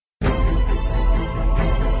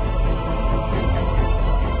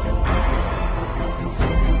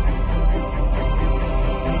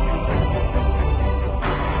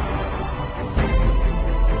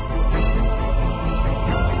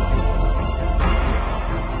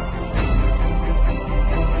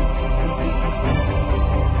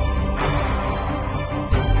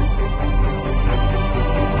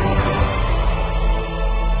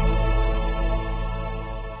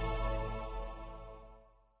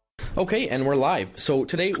Okay, and we're live. So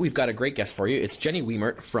today we've got a great guest for you. It's Jenny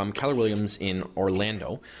Wemert from Keller Williams in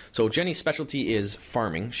Orlando. So Jenny's specialty is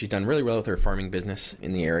farming. She's done really well with her farming business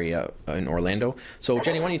in the area in Orlando. So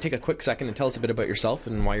Jenny, why don't you take a quick second and tell us a bit about yourself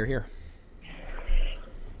and why you're here?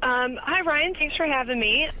 Hi, Ryan. Thanks for having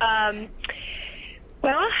me.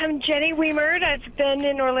 Well, I'm Jenny Wemert. I've been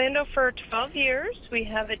in Orlando for 12 years. We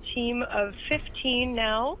have a team of 15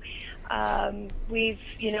 now. I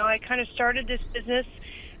kind of started this business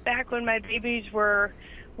back when my babies were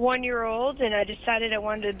 1 year old, and I decided I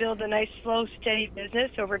wanted to build a nice, slow, steady business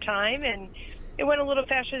over time, and it went a little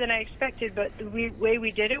faster than I expected, but the way we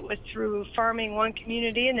did it was through farming one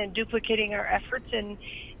community and then duplicating our efforts in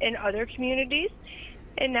other communities.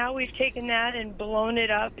 And now we've taken that and blown it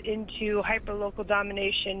up into hyper-local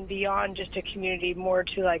domination beyond just a community, more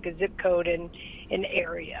to like a zip code and an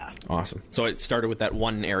area. Awesome. So it started with that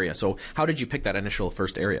one area. So how did you pick that initial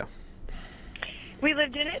first area? We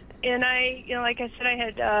lived in it, and like I said, I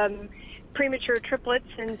had premature triplets,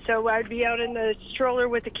 and so I'd be out in the stroller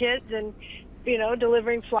with the kids and,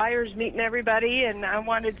 delivering flyers, meeting everybody, and I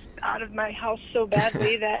wanted out of my house so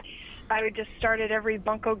badly that I would just start at every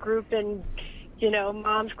bunco group and,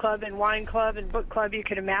 mom's club and wine club and book club you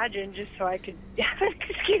could imagine, just so I could have an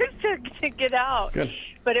excuse to get out. Good.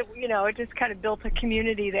 But it just kind of built a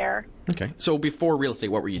community there. Okay. So before real estate,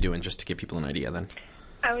 what were you doing, just to give people an idea then?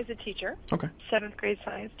 I was a teacher. Okay. 7th grade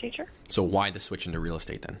science teacher. So why the switch into real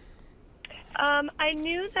estate then? I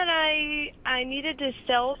knew that I needed to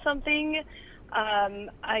sell something. I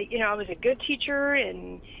was a good teacher,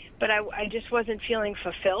 but I just wasn't feeling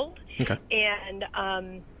fulfilled. Okay. And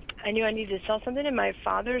I knew I needed to sell something, and my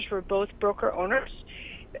fathers were both broker owners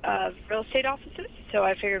of real estate offices. So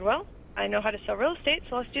I figured, well, I know how to sell real estate,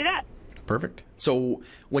 so let's do that. Perfect. So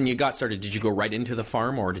when you got started, did you go right into the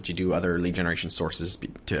farm, or did you do other lead generation sources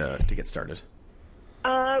to get started?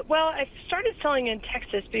 Well, I started selling in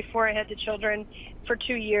Texas before I had the children for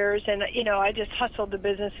 2 years, and I just hustled the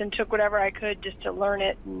business and took whatever I could just to learn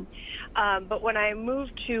it. And, but when I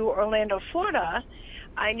moved to Orlando, Florida,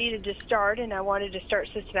 I needed to start, and I wanted to start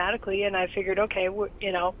systematically. And I figured, okay, who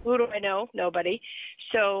do I know? Nobody.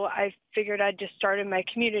 So I figured I'd just start in my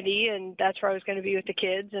community, and that's where I was going to be with the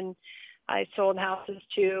kids. And I sold houses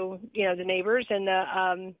to, the neighbors and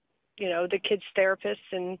the kids' therapists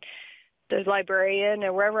and the librarian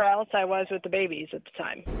and wherever else I was with the babies at the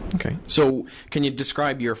time. Okay. So can you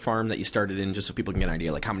describe your farm that you started in, just so people can get an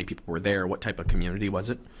idea, like how many people were there, what type of community was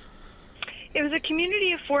it? It was a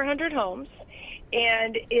community of 400 homes,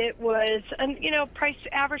 and it was,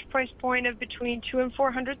 average price point of between $200,000 and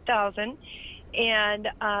 $400,000. And,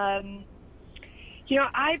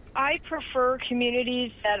 I prefer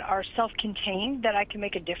communities that are self-contained, that I can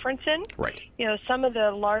make a difference in. Right. Some of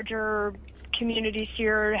the larger communities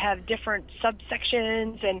here have different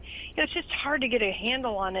subsections, and it's just hard to get a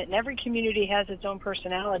handle on it, and every community has its own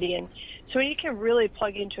personality. And so when you can really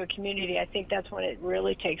plug into a community, I think that's when it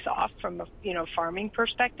really takes off from a farming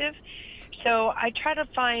perspective. So I try to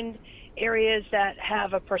find areas that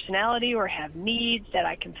have a personality or have needs that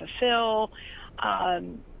I can fulfill,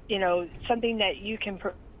 something that you can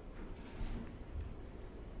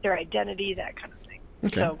their identity, that kind of thing.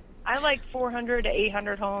 Okay. So I like 400 to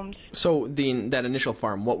 800 homes. So that initial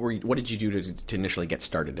farm, what did you do to initially get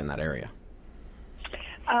started in that area?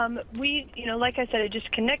 Like I said, I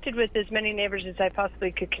just connected with as many neighbors as I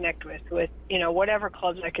possibly could connect with whatever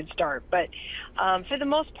clubs I could start. But for the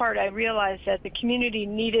most part, I realized that the community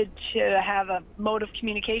needed to have a mode of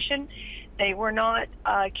communication. They were not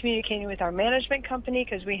communicating with our management company,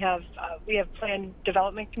 because we have planned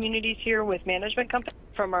development communities here with management companies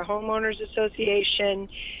from our homeowners association.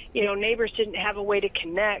 Neighbors didn't have a way to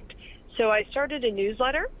connect. So I started a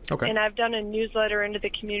newsletter, okay. And I've done a newsletter into the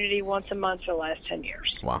community once a month for the last 10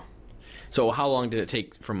 years. Wow. So how long did it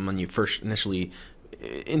take from when you first initially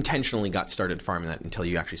intentionally got started farming that until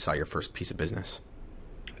you actually saw your first piece of business?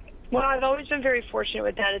 Well, I've always been very fortunate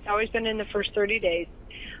with that. It's always been in the first 30 days.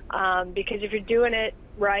 Because if you're doing it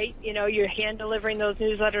right, you're hand delivering those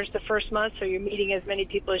newsletters the first month, so you're meeting as many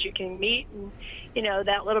people as you can meet. And,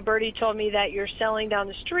 that little birdie told me that you're selling down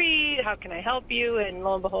the street. How can I help you? And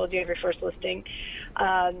lo and behold, you have your first listing.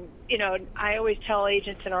 I always tell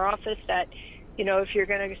agents in our office that, if you're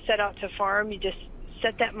going to set out to farm, you just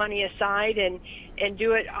set that money aside and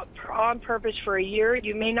do it on purpose for a year.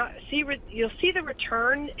 You may not you'll see the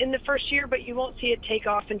return in the first year, but you won't see it take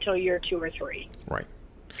off until year 2 or 3. Right.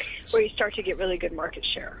 Where you start to get really good market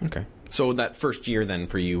share. Okay. So that first year then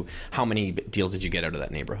for you, how many deals did you get out of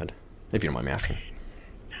that neighborhood, if you don't mind me asking?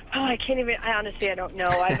 Oh, I honestly, I don't know.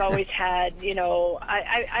 I've always had,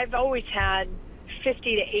 I've always had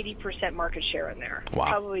 50 to 80% market share in there. Wow.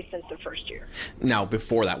 Probably since the first year. Now,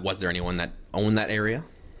 before that, was there anyone that owned that area?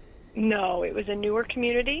 No, it was a newer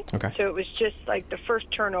community. Okay. So it was just like the first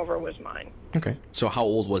turnover was mine. Okay. So how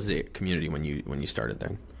old was the community when you started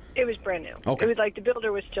then? It was brand new. Okay. It was like the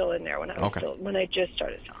builder was still in there when Okay. when I just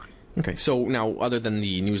started selling. Okay. So now, other than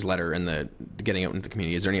the newsletter and the getting out into the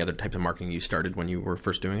community, is there any other type of marketing you started when you were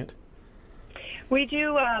first doing it? We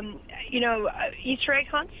do, Easter egg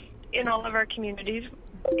hunts in all of our communities,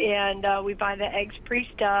 and we buy the eggs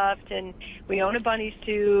pre-stuffed, and we own a bunny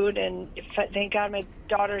suit, and thank God my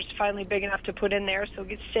daughter's finally big enough to put in there, so we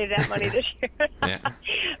get to save that money this year.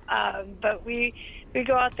 Yeah. But we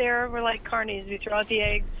go out there, we're like carnies. We throw out the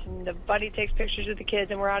eggs, and the bunny takes pictures of the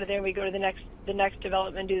kids, and we're out of there, and we go to the next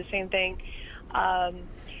development and do the same thing.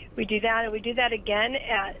 We do that, and we do that again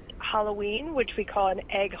at Halloween, which we call an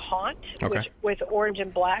egg haunt, Okay. with orange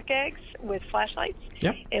and black eggs with flashlights.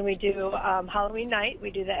 Yep. And we do Halloween night,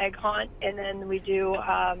 we do the egg haunt, and then we do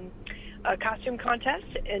a costume contest,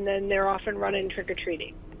 and then they're often running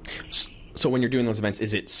trick-or-treating. So when you're doing those events,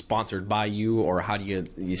 is it sponsored by you, or how do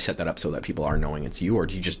you set that up so that people are knowing it's you, or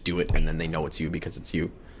do you just do it and then they know it's you because it's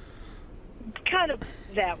you? Kind of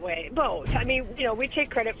that way. Both. I mean, we take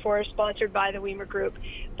credit for it, sponsored by the Wemert Group,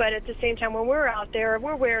 but at the same time, when we're out there,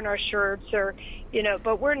 we're wearing our shirts, or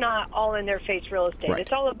but we're not all in their face real estate. Right.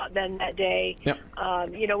 It's all about them that day. Yep.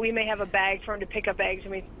 We may have a bag for them to pick up eggs,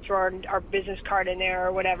 and we throw our business card in there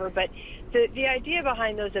or whatever. But the idea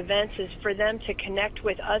behind those events is for them to connect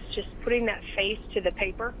with us, just putting that face to the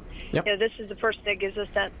paper. Yep. This is the person that gives us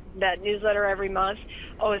that newsletter every month.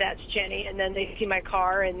 Oh, that's Jenny. And then they see my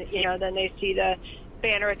car, and, then they see the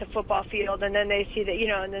banner at the football field, and then they see that,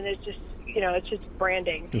 and then it's just, it's just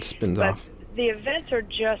branding. It spins off. The events are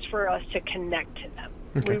just for us to connect to them.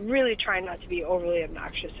 Okay. We really try not to be overly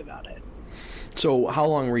obnoxious about it. So how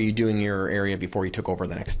long were you doing your area before you took over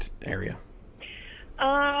the next area?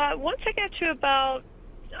 Once I got to about,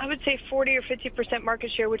 I would say 40 or 50%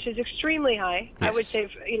 market share, which is extremely high. Yes. I would say,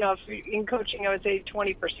 if in coaching, I would say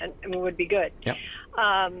 20%. Would be good. Yep.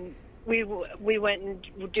 We went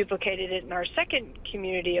and duplicated it in our second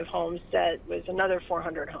community of homes that was another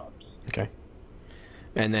 400 homes. Okay.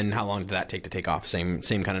 And then how long did that take off? Same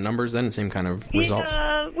kind of numbers then? Same kind of results?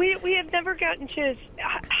 We have never gotten to as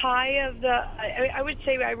high of the, I would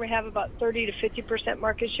say I would have about 30 to 50%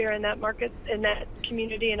 market share in that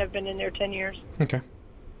community, and I've been in there 10 years. Okay.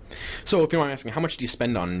 So if you want to ask me, how much do you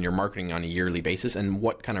spend on your marketing on a yearly basis, and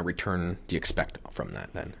what kind of return do you expect from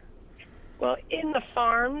that then? Well, in the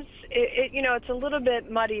farms, it's a little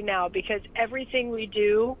bit muddy now because everything we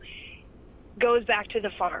do goes back to the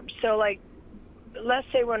farm. So, like, let's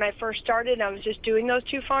say when I first started, I was just doing those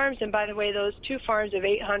two farms, and by the way, those two farms of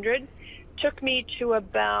 800 took me to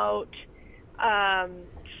about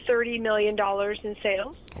 $30 million in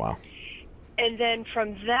sales. Wow. And then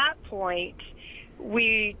from that point,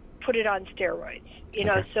 we put it on steroids.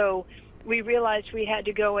 Okay. So we realized we had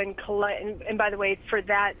to go and collect. And by the way, for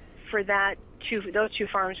those two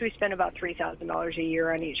farms, we spent about $3,000 a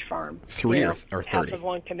year on each farm. Three or 30? Half of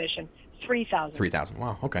one commission. 3,000. 3,000.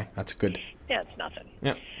 Wow. Okay, that's good. Yeah, it's nothing.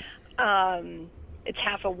 Yeah. It's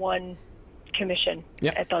half of one commission.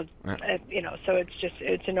 Yeah. So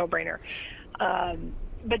it's a no-brainer.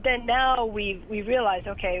 But then now we realize,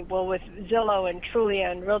 okay, well, with Zillow and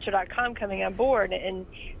Trulia and Realtor.com coming on board and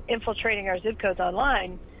infiltrating our zip codes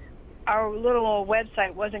online, our little old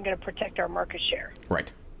website wasn't going to protect our market share.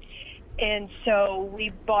 Right. And so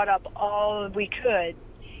we bought up all we could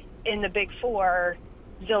in the big four,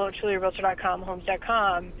 Zillow, Trulia, Realtor.com,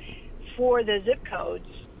 Homes.com, for the zip codes,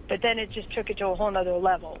 but then it just took it to a whole other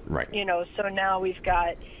level. Right. So now we've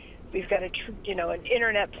got an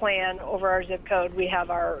internet plan over our zip code. We have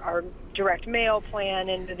our direct mail plan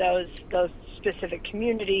into those specific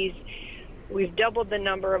communities. We've doubled the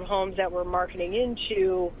number of homes that we're marketing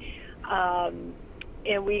into,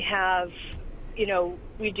 and we have,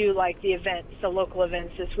 we do like the events, the local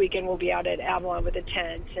events. This weekend we'll be out at Avalon with a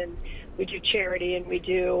tent, and we do charity, and we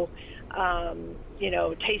do,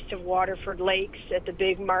 Taste of Waterford Lakes at the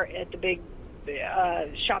big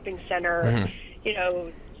shopping center. Mm-hmm.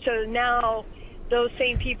 So now those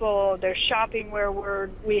same people, they're shopping where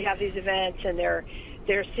we have these events, and they're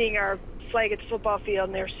seeing our flag at the football field,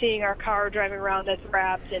 and they're seeing our car driving around that's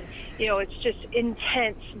wrapped, and it's just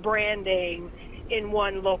intense branding in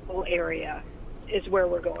one local area is where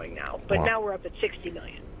we're going now. But Wow. now we're up at 60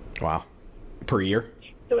 million. Wow. Per year?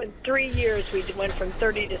 So in 3 years we went from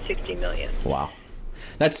 30 to 60 million. Wow.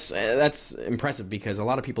 That's impressive, because a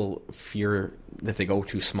lot of people fear that if they go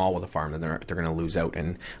too small with a farm, then they're going to lose out.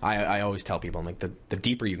 And I always tell people, I'm like, the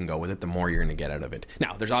deeper you can go with it, the more you're going to get out of it.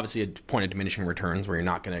 Now, there's obviously a point of diminishing returns where you're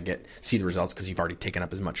not going to see the results because you've already taken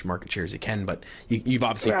up as much market share as you can. But you've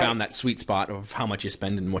obviously found that sweet spot of how much you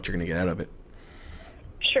spend and what you're going to get out of it.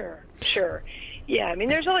 Sure. Yeah, I mean,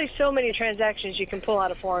 there's only so many transactions you can pull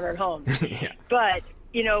out of 400 homes. Yeah. But,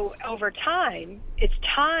 over time, it's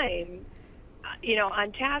time,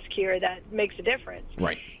 on task here that makes a difference.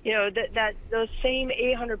 Right. That those same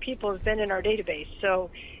 800 people have been in our database. So,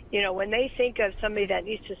 when they think of somebody that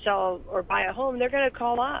needs to sell or buy a home, they're going to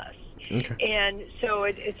call us. Okay. And so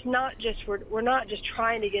it's not just, we're not just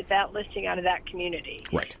trying to get that listing out of that community.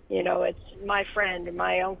 Right. It's my friend,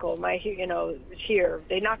 my uncle, here.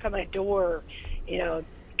 They knock on my door,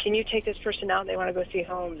 can you take this person out? They want to go see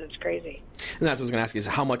homes. It's crazy. And that's what I was going to ask, is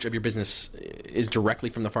how much of your business is directly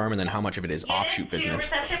from the farm, and then how much of it is offshoot business?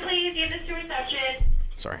 Reception, please. Give this to reception.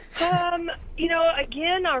 Sorry.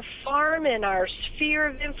 Again, our farm and our sphere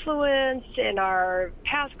of influence and our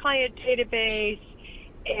past client database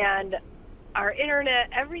and our internet,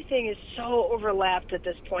 everything is so overlapped at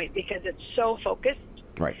this point because it's so focused.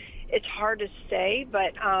 Right. It's hard to say,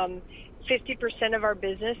 but 50% of our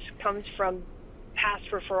business comes from past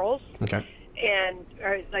referrals. Okay. And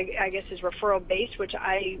I guess is referral based, which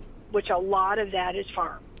a lot of that is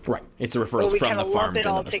farm. Right. It's the referrals so we from the kind of farm lump it to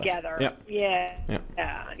all another together. Stuff. Yeah.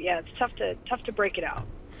 It's tough to break it out.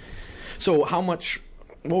 So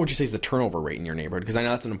what would you say is the turnover rate in your neighborhood? Because I know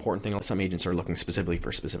that's an important thing. Some agents are looking specifically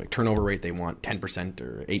for a specific turnover rate. They want 10%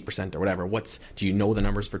 or 8% or whatever. Do you know the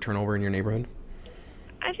numbers for turnover in your neighborhood?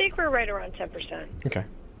 I think we're right around 10%. Okay.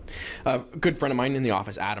 A good friend of mine in the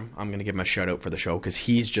office, Adam, I'm going to give him a shout out for the show because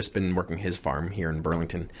he's just been working his farm here in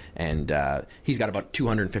Burlington, and he's got about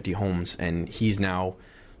 250 homes, and he's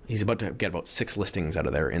about to get about 6 listings out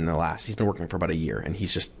of there he's been working for about a year, and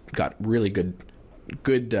he's just got really good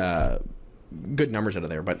numbers out of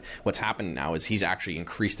there. But what's happened now is he's actually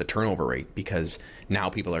increased the turnover rate because now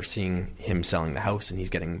people are seeing him selling the house and he's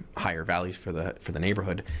getting higher values for the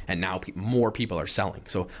neighborhood, and now more people are selling.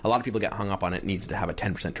 So a lot of people get hung up on it needs to have a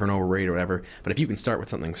 10% turnover rate or whatever, but if you can start with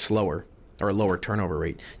something slower or a lower turnover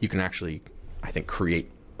rate, you can actually, I think,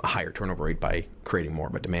 create a higher turnover rate by creating more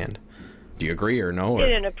of a demand. Do you agree or no? Or?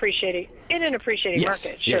 In an appreciating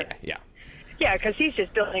market, sure. Yeah. Yeah, because he's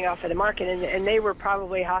just building off of the market, and they were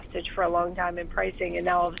probably hostage for a long time in pricing, and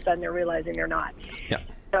now all of a sudden they're realizing they're not. Yeah.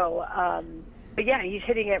 So, but yeah, he's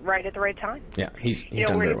hitting it right at the right time. Yeah, he's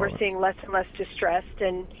done very well. We're seeing less and less distressed,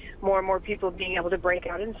 and more people being able to break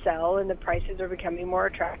out and sell, and the prices are becoming more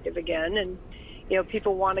attractive again, and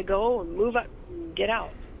people want to go and move up, and get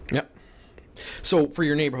out. Yep. So for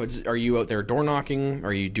your neighborhoods, are you out there door knocking?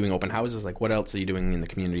 Are you doing open houses? Like, what else are you doing in the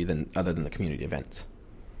community other than the community events?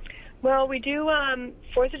 Well, we do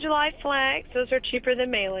 4th of July flags. Those are cheaper than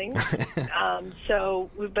mailing. You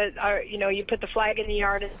put the flag in the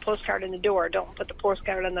yard and the postcard in the door. Don't put the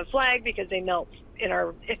postcard on the flag because they melt in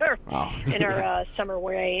our summer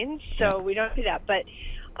rains. So we don't do that. But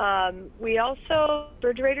we also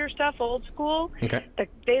refrigerator stuff, old school. Okay.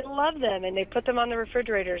 They love them and they put them on the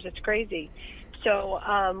refrigerators. It's crazy.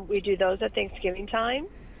 So we do those at Thanksgiving time.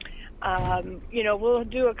 We'll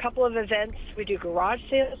do a couple of events. We do garage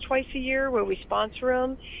sales twice a year where we sponsor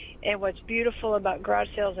them. And what's beautiful about garage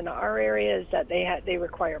sales in our area is that they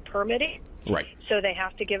require permitting. Right. So they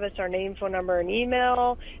have to give us our name, phone number, and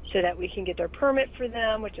email so that we can get their permit for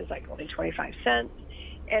them, which is like only 25 cents.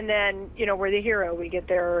 And then, we're the hero. We get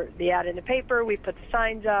the ad in the paper. We put the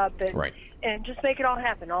signs up and just make it all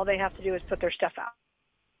happen. All they have to do is put their stuff out.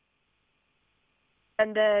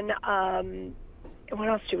 And then, what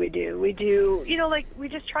else do? We do, we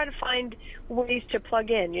just try to find ways to plug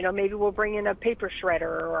in. Maybe we'll bring in a paper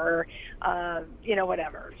shredder or,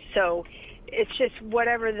 whatever. So it's just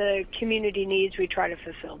whatever the community needs, we try to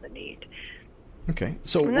fulfill the need. Okay.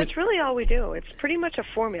 So that's really all we do. It's pretty much a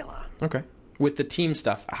formula. Okay. With the team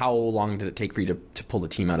stuff, how long did it take for you to pull the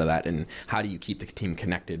team out of that, and how do you keep the team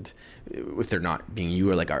connected if they're not being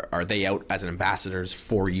you? Or are they out as ambassadors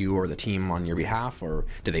for you or the team on your behalf, or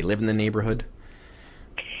do they live in the neighborhood?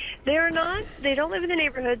 They're not. They don't live in the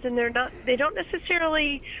neighborhoods, and they don't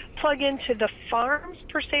necessarily plug into the farms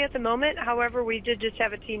per se at the moment. However, we did just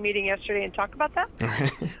have a team meeting yesterday and talk about that.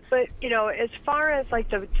 But as far as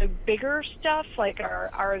like the bigger stuff, like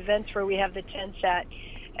our events where we have the tents at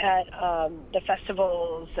at the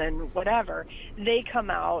festivals and whatever, they come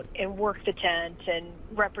out and work the tent and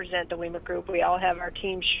represent the Wemert Group. We all have our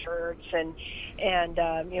team shirts, and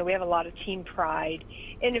we have a lot of team pride.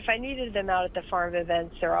 And if I needed them out at the farm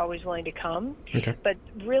events, they're always willing to come. Okay. But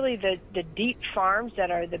really, the deep farms that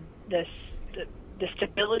are the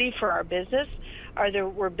stability for our business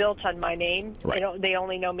were built on my name. Right. They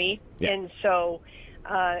only know me, yeah. and so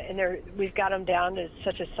we've got them down to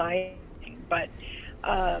such a science. But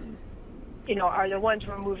are the ones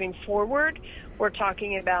we're moving forward. We're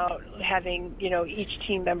talking about having each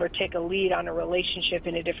team member take a lead on a relationship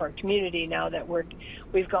in a different community. Now that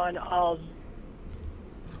we've gone all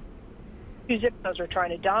two zip codes we're trying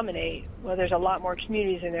to dominate. Well, there's a lot more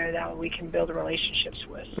communities in there that we can build relationships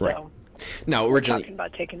with. Right. So now, we're originally talking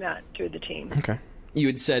about taking that through the team. Okay. You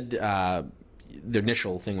had said the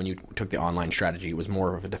initial thing when you took the online strategy was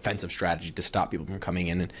more of a defensive strategy to stop people from coming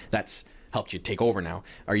in, and that's helped you take over now.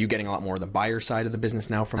 Are you getting a lot more of the buyer side of the business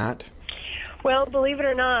now from that? Well, believe it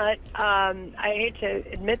or not, I hate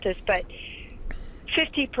to admit this, but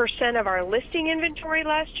 50% of our listing inventory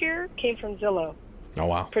last year came from Zillow. Oh,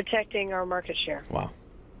 wow. Protecting our market share. Wow.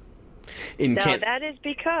 Now, that is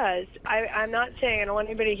because, I'm not saying, I don't want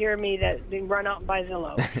anybody to hear me that they run out and buy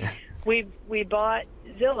Zillow. We bought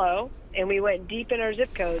Zillow, and we went deep in our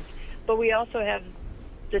zip codes, but we also have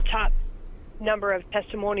the top number of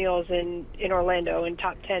testimonials in Orlando and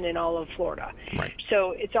top 10 in all of Florida. Right.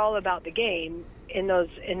 So it's all about the game in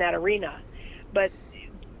that arena. But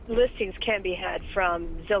listings can be had from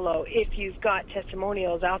Zillow if you've got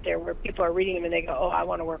testimonials out there where people are reading them and they go, oh, I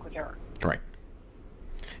want to work with her. Right.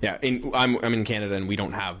 Yeah, I'm in Canada, and we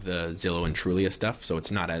don't have the Zillow and Trulia stuff, so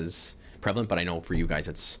it's not as prevalent, but I know for you guys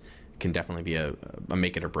it can definitely be a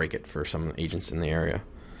make it or break it for some agents in the area.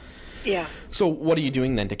 Yeah. So what are you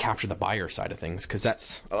doing then to capture the buyer side of things? Because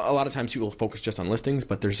that's a lot of times people focus just on listings,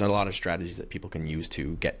 but there's a lot of strategies that people can use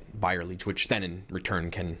to get buyer leads, which then in return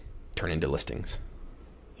can turn into listings.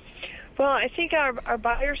 Well, I think our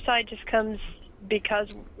buyer side just comes because,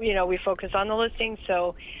 we focus on the listing.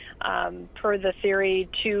 So per the theory,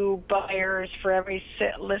 2 buyers for every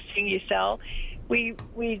listing you sell. We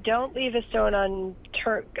don't leave a stone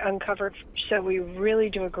uncovered, so we really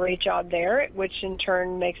do a great job there, which in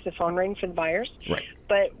turn makes the phone ring for the buyers. Right.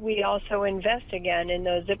 But we also invest again in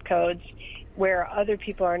those zip codes where other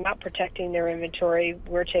people are not protecting their inventory.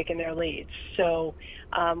 We're taking their leads. So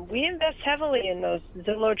we invest heavily in those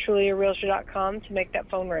Zillow, Trulia, Realtor.com to make that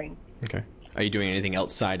phone ring. Okay. Are you doing anything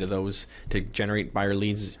outside of those to generate buyer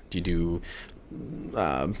leads? Do you do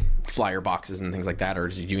flyer boxes and things like that, or are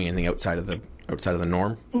you doing anything outside of the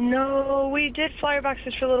norm? No, we did flyer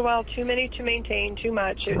boxes for a little while. Too many to maintain, too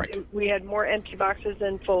much. Right. We had more empty boxes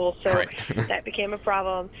than full, so right. that became a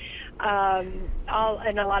problem. And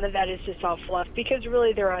a lot of that is just all fluff because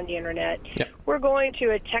really they're on the internet. Yep. We're going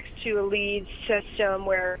to a text to a lead system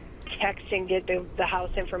where text and get the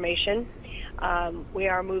house information. We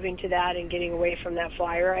are moving to that and getting away from that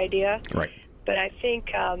flyer idea. Right. But I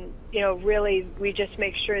think, really we just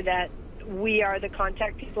make sure that we are the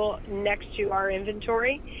contact people next to our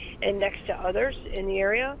inventory and next to others in the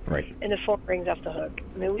area. Right. And the phone rings off the hook.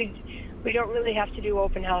 I mean, we don't really have to do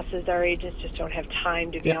open houses. Our agents just don't have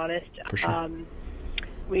time, to be honest. For sure.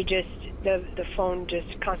 The phone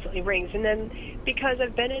just constantly rings. And then because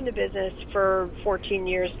I've been in the business for 14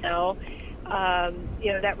 years now,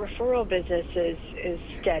 that referral business is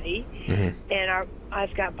steady. Mm-hmm. And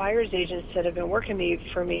I've got buyer's agents that have been working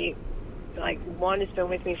for me. Like one has been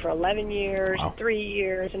with me for 11 years, wow. 3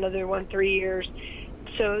 years, another one 3 years.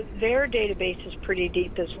 So their database is pretty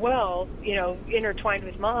deep as well, intertwined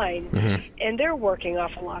with mine. Mm-hmm. And they're working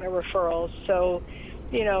off a lot of referrals. So,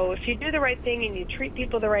 if you do the right thing and you treat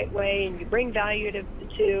people the right way and you bring value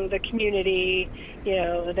to the community,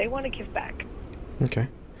 they want to give back. Okay.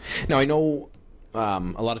 Now, I know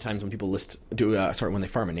a lot of times when people when they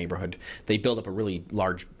farm a neighborhood, they build up a really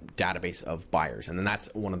large database of buyers, and then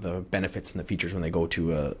that's one of the benefits and the features when they go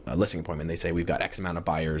to a listing appointment. They say, we've got X amount of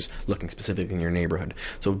buyers looking specifically in your neighborhood.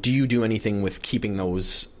 So do you do anything with keeping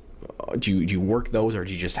those? Do you work those, or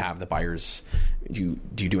do you just have the buyers? Do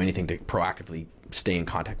you do anything to proactively stay in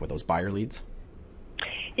contact with those buyer leads?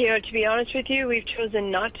 To be honest with you, we've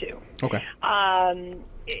chosen not to. Okay.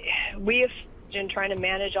 We have been trying to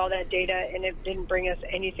manage all that data, and it didn't bring us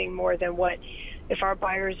anything more than what if our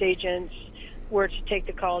buyer's agents were to take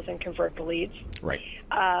the calls and convert the leads. Right.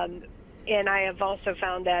 And I have also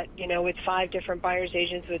found that, with 5 different buyer's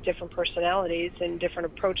agents with different personalities and different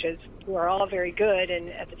approaches who are all very good, and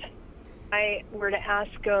at the time I were to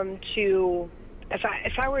ask them to,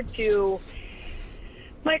 if I were to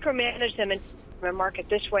micromanage them and to market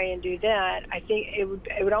this way and do that, I think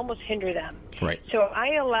it would almost hinder them. Right. So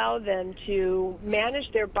I allow them to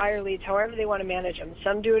manage their buyer leads however they want to manage them.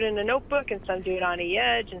 Some do it in a notebook, and some do it on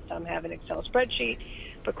Edge, and some have an Excel spreadsheet.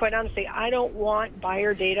 But quite honestly, I don't want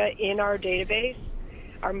buyer data in our database,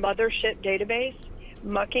 our mothership database,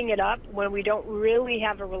 mucking it up when we don't really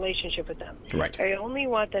have a relationship with them. Right. I only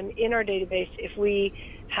want them in our database if we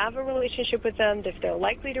have a relationship with them, if they're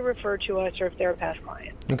likely to refer to us, or if they're a past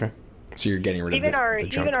client. Okay. So you're getting rid of the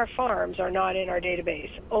junk. Even our farms are not in our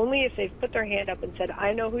database. Only if they've put their hand up and said,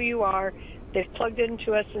 I know who you are, they've plugged it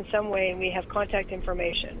into us in some way, and we have contact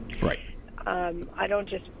information. Right. I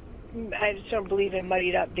just don't believe in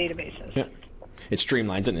muddied up databases. Yeah. It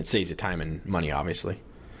streamlines it and it saves you time and money, obviously.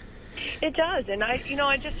 It does, and I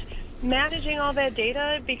just managing all that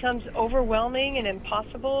data becomes overwhelming and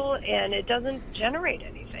impossible, and it doesn't generate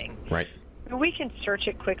anything. Right. We can search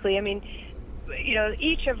it quickly. I mean,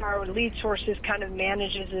 each of our lead sources kind of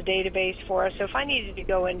manages the database for us. So if I needed to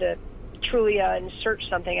go into Trulia and search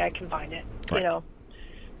something, I can find it. Right.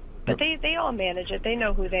 But they all manage it. They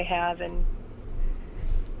know who they have, and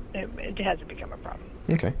it hasn't become a problem.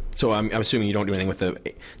 Okay. So I'm assuming you don't do anything with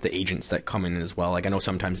the agents that come in as well. Like I know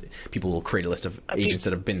sometimes people will create a list of agents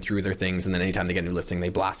that have been through their things, and then anytime they get a new listing, they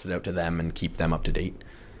blast it out to them and keep them up to date.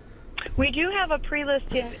 We do have a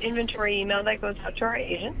pre-list inventory email that goes out to our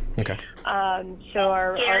agent. Okay. So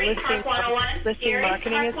our listing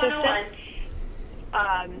marketing assistant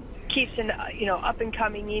keeps an up and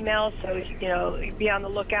coming email. So be on the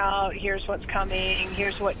lookout. Here's what's coming.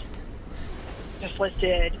 Here's what just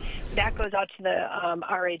listed. That goes out to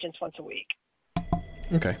our agents once a week.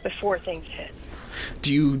 Okay. Before things hit.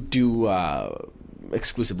 Do you do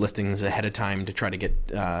exclusive listings ahead of time to try to get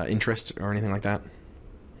interest or anything like that?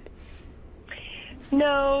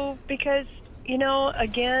 No, because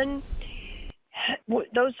again,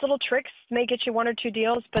 those little tricks may get you one or two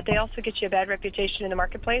deals, but they also get you a bad reputation in the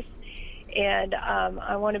marketplace. And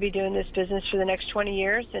I want to be doing this business for the next 20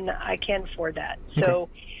 years, and I can't afford that. Okay. So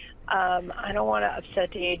I don't want to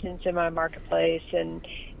upset the agents in my marketplace and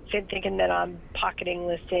thinking that I'm pocketing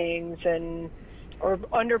listings or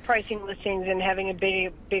underpricing listings and having a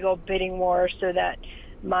big old bidding war so that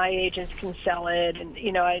my agents can sell it. And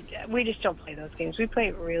we just don't play those games. We play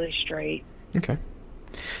it really straight. Okay.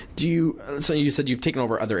 So you said you've taken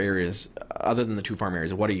over other areas other than the two farm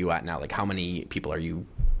areas. What are you at now? Like how many people are you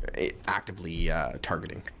actively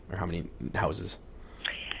targeting, or how many houses?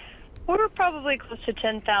 We're probably close to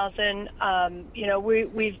 10,000.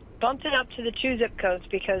 We've bumped it up to the 2 zip codes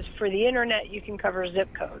because for the internet you can cover zip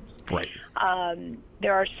codes. Right.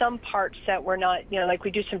 There are some parts that we're not, like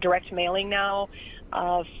we do some direct mailing now.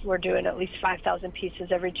 We're doing at least 5,000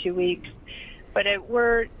 pieces every 2 weeks. But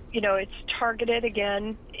it's targeted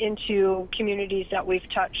again into communities that we've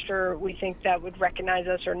touched or we think that would recognize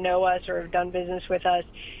us or know us or have done business with us.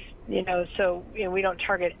 So we don't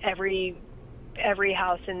target every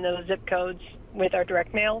house in those zip codes with our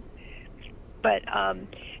direct mail. But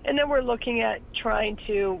and then we're looking at trying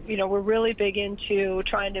to, we're really big into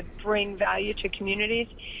trying to bring value to communities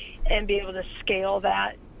and be able to scale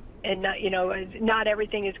that. And not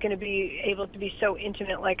everything is going to be able to be so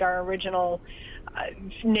intimate like our original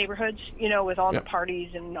neighborhoods, with all the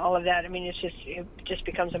parties and all of that. I mean, it just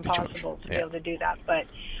becomes impossible to be able to do that. But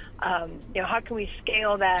how can we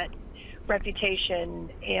scale that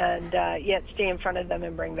reputation and yet stay in front of them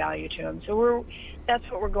and bring value to them? So that's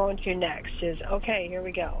what we're going to next. Is okay. Here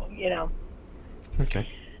we go. Okay.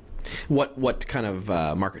 What kind of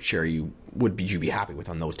market share would you be happy with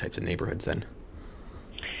on those types of neighborhoods then?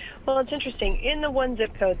 Well, it's interesting. In the one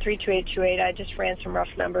zip code, 32828, I just ran some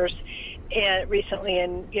rough numbers recently,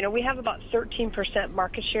 and we have about 13%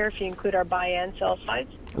 market share if you include our buy and sell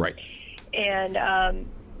sides. Right. And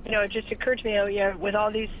it just occurred to me, with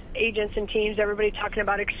all these agents and teams, everybody talking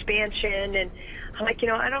about expansion, and I'm like,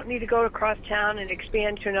 I don't need to go across town and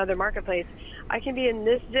expand to another marketplace. I can be in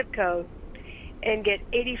this zip code and get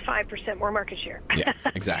 85% more market share. Yeah,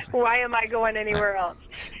 exactly. Why am I going anywhere else?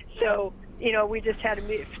 So, we just had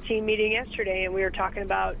a team meeting yesterday, and we were talking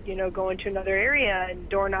about, going to another area and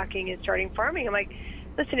door knocking and starting farming. I'm like,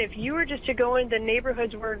 listen, if you were just to go into the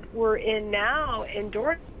neighborhoods we're in now and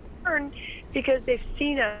door turn, because they've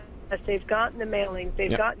seen us, they've gotten the mailings,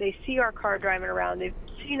 they see our car driving around, they've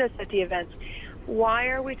seen us at the events. Why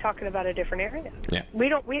are we talking about a different area? Yeah. We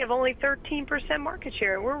have only 13% market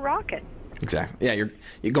share, and we're rocking. Exactly. Yeah,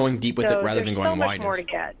 you're going deep with it rather than going wide. There's so much more to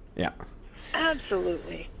get. Yeah.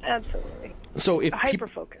 Absolutely. So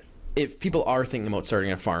hyper-focus. If people are thinking about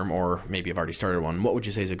starting a farm, or maybe have already started one, what would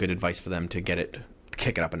you say is a good advice for them to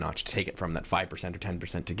kick it up a notch, to take it from that 5% or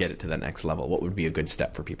 10% to get it to that next level? What would be a good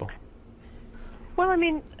step for people? Well, I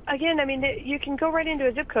mean, again, you can go right into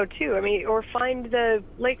a zip code too. I mean, or find the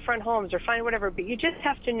lakefront homes or find whatever, but you just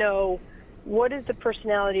have to know what is the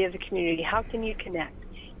personality of the community. How can you connect?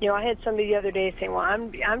 I had somebody the other day saying, well,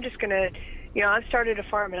 I'm just going to, I've started a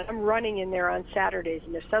farm and I'm running in there on Saturdays.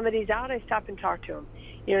 And if somebody's out, I stop and talk to them.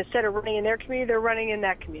 Instead of running in their community, they're running in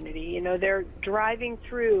that community. They're driving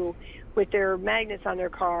through with their magnets on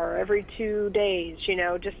their car every 2 days,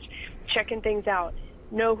 just checking things out.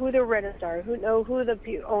 Know who the renters are, know who the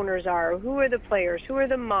owners are, who are the players, who are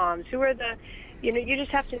the moms, who are the, you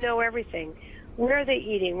just have to know everything. Where are they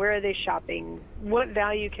eating? Where are they shopping? What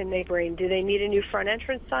value can they bring? Do they need a new front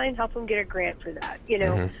entrance sign? Help them get a grant for that,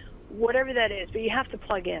 whatever that is. But you have to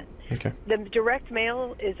plug in. Okay. The direct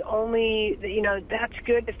mail is only, that's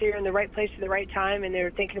good if they're in the right place at the right time and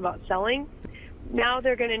they're thinking about selling. Now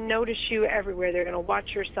they're going to notice you everywhere. They're going to watch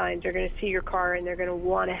your signs. They're going to see your car, and they're going to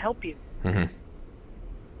want to help you. Mm-hmm.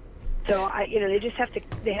 So they just have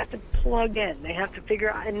to plug in. They have to figure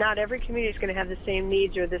out, and not every community is going to have the same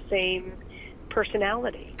needs or the same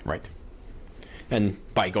personality. Right. And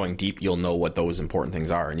by going deep, you'll know what those important things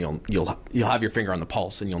are, and you'll have your finger on the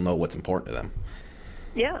pulse, and you'll know what's important to them.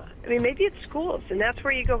 Yeah, maybe it's schools, and that's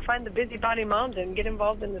where you go find the busybody moms and get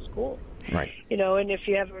involved in the school. Right. And if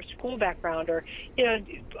you have a school background, or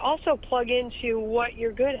also plug into what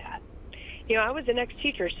you're good at. I was an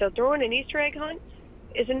ex-teacher, so throwing an Easter egg hunt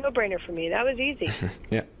is a no-brainer for me. That was easy.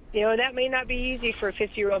 Yeah. That may not be easy for a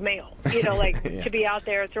 50-year-old male, to be out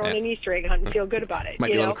there throwing an Easter egg hunt and feel good about it.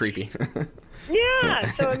 Might be a little creepy.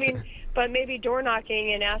 Yeah. So, but maybe door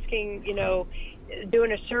knocking and asking,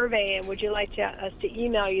 doing a survey, and would you like us to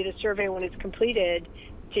email you the survey when it's completed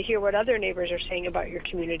to hear what other neighbors are saying about your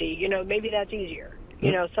community? Maybe that's easier,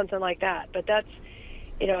 something like that. But that's,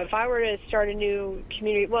 if I were to start a new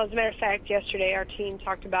community, well, as a matter of fact, yesterday our team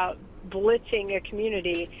talked about blitzing a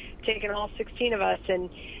community, taking all 16 of us and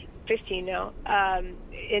 15 now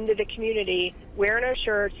into the community, wearing our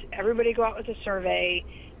shirts, everybody go out with a survey,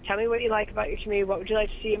 tell me what you like about your community, what would you like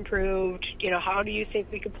to see improved, how do you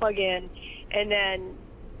think we could plug in, and then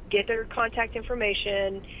get their contact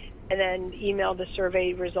information and then email the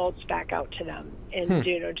survey results back out to them and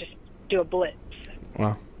just do a blitz.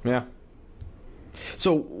 Wow. Yeah.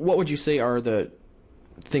 So what would you say are the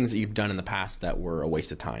things that you've done in the past that were a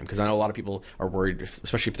waste of time? Because I know a lot of people are worried,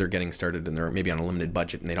 especially if they're getting started and they're maybe on a limited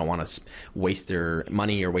budget and they don't want to waste their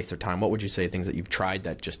money or waste their time. What would you say things that you've tried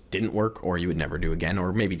that just didn't work, or you would never do again,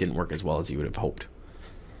 or maybe didn't work as well as you would have hoped?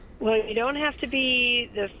 Well, you don't have to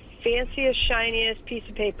be the fanciest, shiniest piece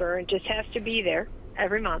of paper. It just has to be there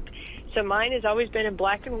every month. So mine has always been in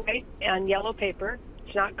black and white on yellow paper.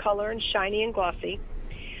 It's not color and shiny and glossy.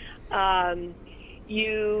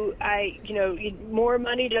 More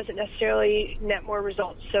money doesn't necessarily net more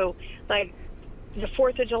results. So, like the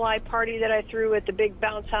 4th of July party that I threw at the big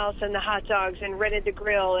bounce house and the hot dogs and rented the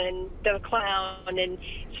grill and the clown, and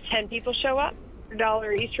 10 people show up,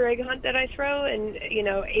 $1 Easter egg hunt that I throw, and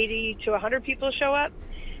 80 to 100 people show up.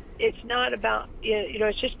 It's not about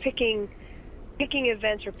it's just picking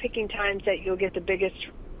events or picking times that you'll get the biggest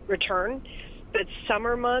return. But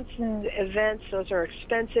summer months and events, those are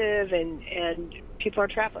expensive, and people are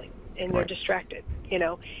traveling and they're distracted.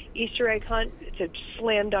 Easter egg hunt, it's a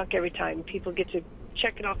slam dunk every time. People get to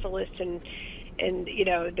check it off the list, and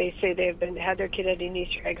they say they've had their kid at an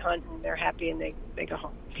Easter egg hunt and they're happy and they go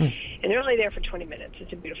home. And they're only there for 20 minutes.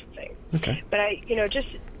 It's a beautiful thing. Okay. But you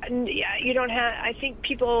don't have. I think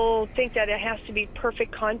people think that it has to be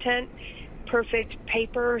perfect content, perfect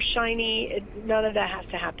paper, shiny. None of that has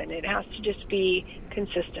to happen. It has to just be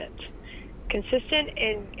consistent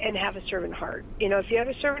and have a servant heart. If you have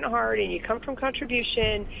a servant heart and you come from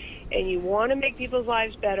contribution and you want to make people's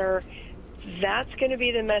lives better, that's going to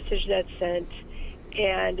be the message that's sent,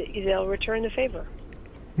 and they'll return the favor.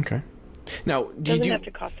 Okay. Now, doesn't have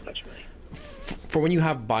to cost much money. For when you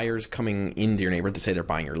have buyers coming into your neighborhood, to say they're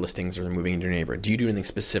buying your listings or they're moving into your neighborhood, do you do anything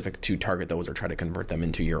specific to target those or try to convert them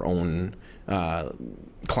into your own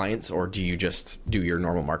clients, or do you just do your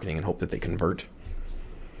normal marketing and hope that they convert?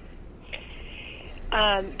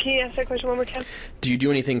 Can you ask that question one more time? Do you do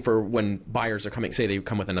anything for when buyers are coming, say they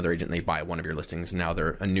come with another agent and they buy one of your listings, and now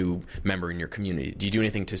they're a new member in your community? Do you do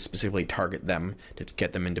anything to specifically target them to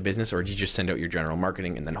get them into business, or do you just send out your general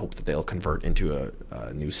marketing and then hope that they'll convert into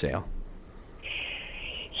a new sale?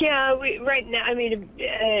 Yeah, we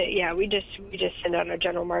just send out our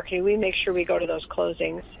general marketing. We make sure we go to those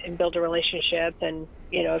closings and build a relationship. And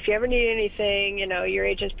if you ever need anything, your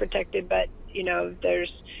agent's protected. But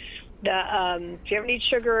there's if you ever need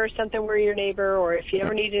sugar or something, we're your neighbor. Or if you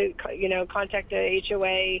ever need to, contact the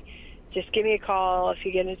HOA, Just give me a call if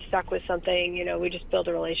you get stuck with something. We just build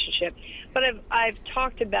a relationship. But I've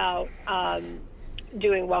talked about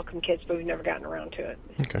doing welcome kits, but we've never gotten around to it.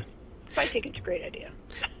 Okay. But I think it's a great idea.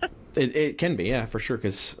 It can be, yeah, for sure,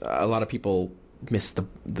 because a lot of people miss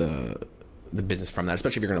the business from that,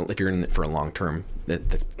 especially if you're in it for a long term.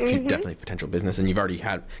 That's definitely potential business, and you've already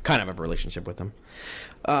had kind of a relationship with them.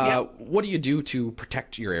 What do you do to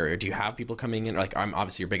protect your area? Do you have people coming in? Like,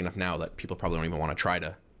 obviously you're big enough now that people probably don't even want to try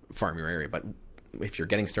to farm your area, but if you're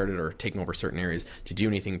getting started or taking over certain areas, do you do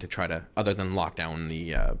anything to try to, other than lock down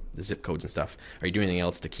the zip codes and stuff, are you doing anything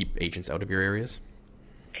else to keep agents out of your areas?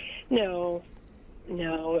 No.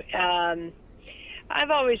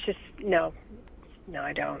 I've always just, no,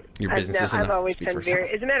 I don't. Your business isn't. I've always been very,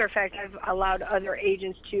 as a matter of fact, I've allowed other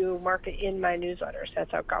agents to market in my newsletters.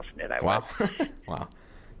 That's how confident I was. Wow.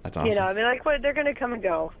 That's awesome. I mean, like, they're going to come and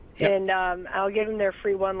go. Yep. And I'll give them their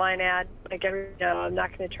free one-line ad. Like, I'm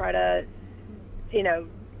not going to try to,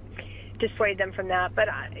 dissuade them from that. But,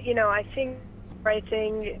 I think the right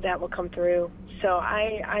thing that will come through. So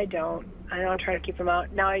I don't try to keep them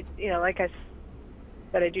out. Now, like I said,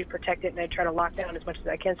 but I do protect it, and I try to lock down as much as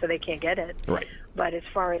I can so they can't get it. Right. But as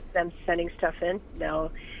far as them sending stuff in,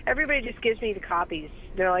 no. Everybody just gives me the copies.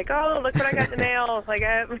 They're like, "Oh, look what I got in the mail!" Like,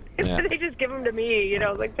 they just give them to me.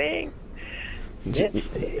 Like, thanks.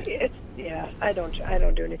 I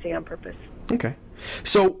don't do anything on purpose. Okay.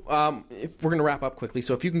 So, if we're going to wrap up quickly,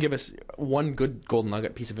 so if you can give us one good golden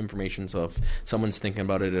nugget piece of information, so if someone's thinking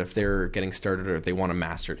about it, if they're getting started, or if they want to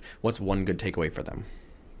master it, what's one good takeaway for them?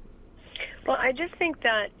 Well, I just think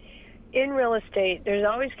that in real estate, there's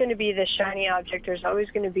always going to be the shiny object. There's always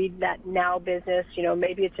going to be that now business.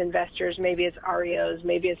 Maybe it's investors, maybe it's REOs,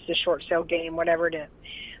 maybe it's the short sale game, whatever it is.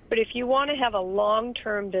 But if you want to have a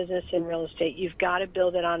long-term business in real estate, you've got to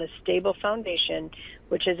build it on a stable foundation,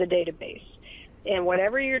 which is a database. And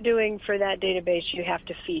whatever you're doing for that database, you have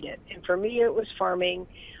to feed it. And for me, it was farming.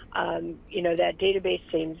 That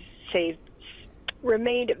database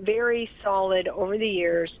remained very solid over the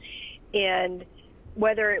years. And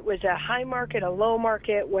whether it was a high market, a low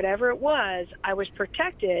market, whatever it was, I was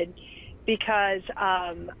protected because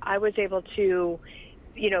I was able to,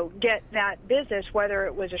 get that business, whether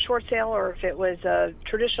it was a short sale or if it was a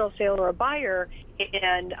traditional sale or a buyer,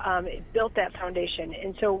 and it built that foundation.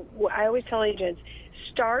 And so I always tell agents,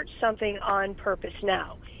 start something on purpose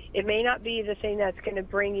now. It may not be the thing that's going to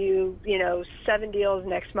bring you, 7 deals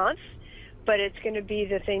next month, but it's going to be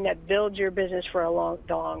the thing that builds your business for the long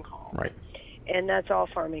haul. Right. And that's all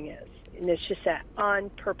farming is. And it's just that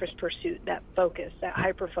on-purpose pursuit, that focus, that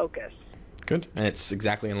hyper-focus. Good. And it's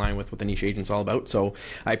exactly in line with what the niche agent's all about. So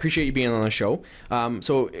I appreciate you being on the show.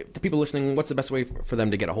 So if the people listening, what's the best way for them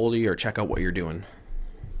to get a hold of you or check out what you're doing?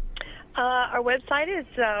 Our website is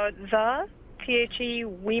Wemert,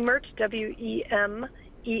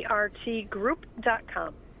 Wemert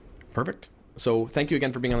group.com. Perfect. So thank you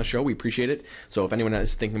again for being on the show. We appreciate it. So if anyone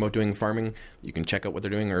is thinking about doing farming, you can check out what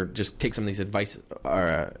they're doing or just take some of these advice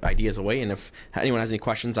or ideas away. And if anyone has any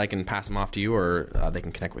questions, I can pass them off to you or they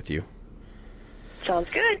can connect with you. Sounds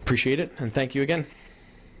good. Appreciate it. And thank you again.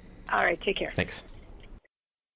 All right. Take care. Thanks.